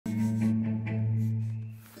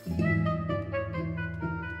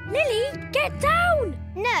Lily, get down!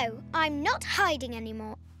 No, I'm not hiding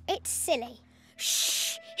anymore. It's silly.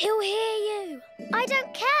 Shh! He'll hear you. I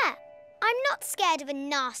don't care. I'm not scared of a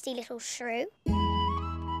nasty little shrew.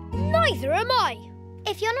 Neither am I.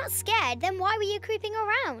 If you're not scared, then why were you creeping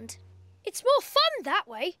around? It's more fun that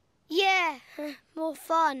way. Yeah, more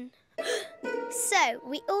fun. So,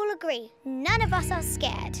 we all agree, none of us are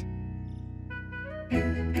scared.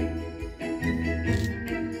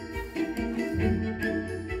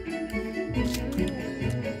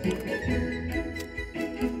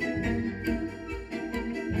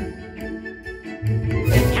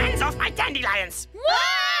 Hands off my dandelions!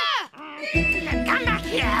 Come back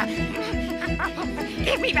here!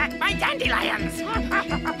 Give me back my dandelions!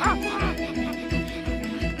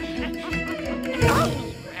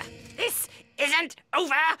 This isn't over!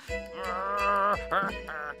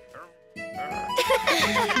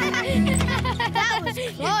 That was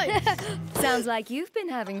close. Sounds like you've been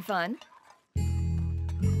having fun.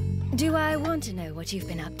 Do I want to know what you've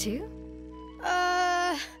been up to?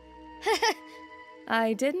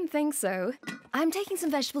 I didn't think so. I'm taking some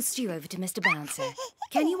vegetable stew over to Mr. Bouncer.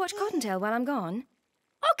 Can you watch Cottontail while I'm gone?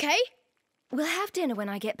 Okay. We'll have dinner when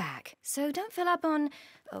I get back, so don't fill up on,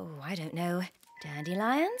 oh, I don't know,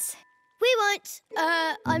 dandelions? We won't.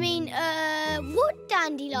 What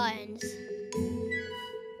dandelions?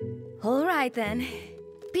 All right, then.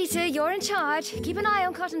 Peter, you're in charge. Keep an eye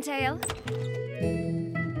on Cottontail.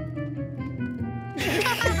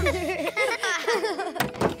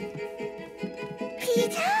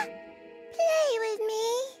 Peter, play with me.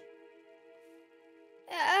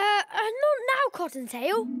 Not now,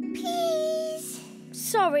 Cottontail. Please.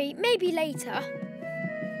 Sorry, maybe later.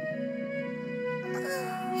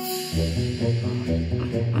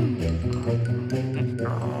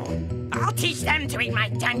 I'll teach them to eat my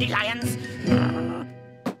dandelions.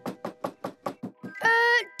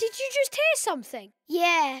 Did you just hear something?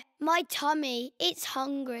 Yeah, my tummy. It's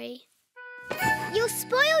hungry. You'll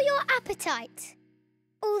spoil your appetite.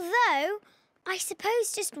 Although, I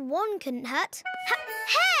suppose just one couldn't hurt.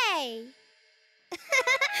 Hey!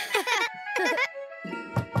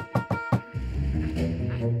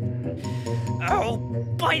 Oh,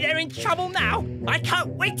 boy, they're in trouble now. I can't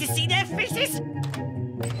wait to see their faces.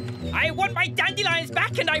 I want my dandelions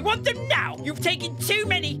back, and I want them now. You've taken too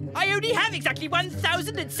many. I only have exactly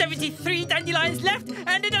 1,073 dandelions left,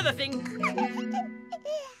 and another thing.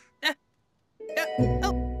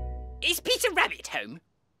 Is Peter Rabbit home?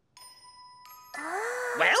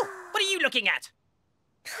 Well, what are you looking at?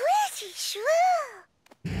 Pretty Shrew.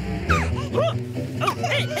 Oh,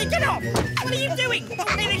 hey, get off! What are you doing?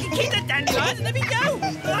 Hey, keep the dandelions and let me go!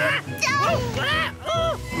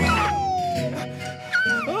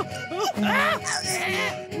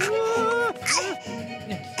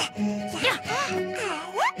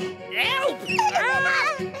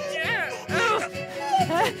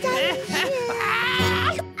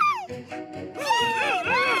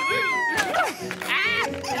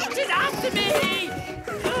 She's after me!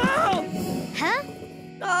 Huh?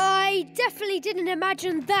 I definitely didn't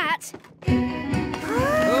imagine that.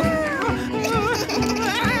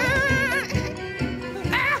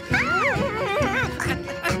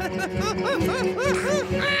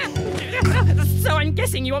 So I'm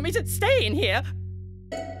guessing you want me to stay in here?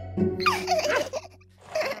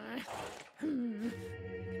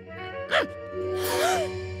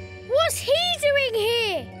 What's he doing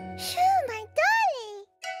here? Shrew, my dolly.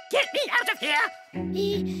 Get me out of here!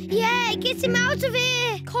 Yeah, get him out of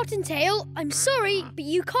here. Cottontail, I'm sorry, but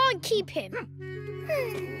you can't keep him.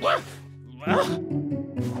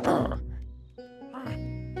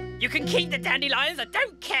 You can keep the dandelions, I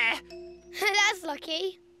don't care! That's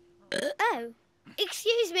lucky. Oh,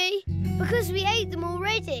 excuse me. Because we ate them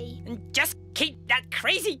already. And just keep that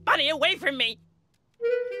crazy bunny away from me!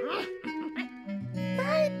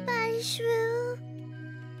 Bye-bye, Shrew.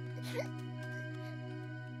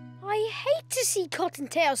 I hate to see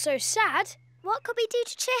Cottontail so sad. What could we do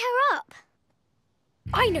to cheer her up?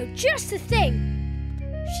 I know just the thing.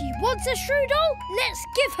 She wants a shrew doll? Let's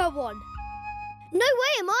give her one. No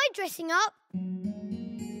way am I dressing up.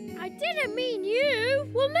 I didn't mean you.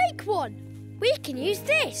 We'll make one. We can use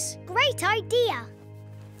this. Great idea.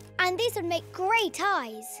 And these would make great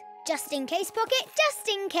eyes. Just in case pocket, just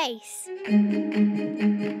in case.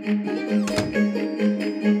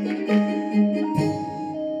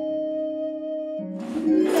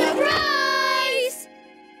 Surprise!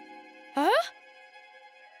 Huh?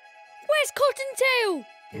 Where's Cottontail?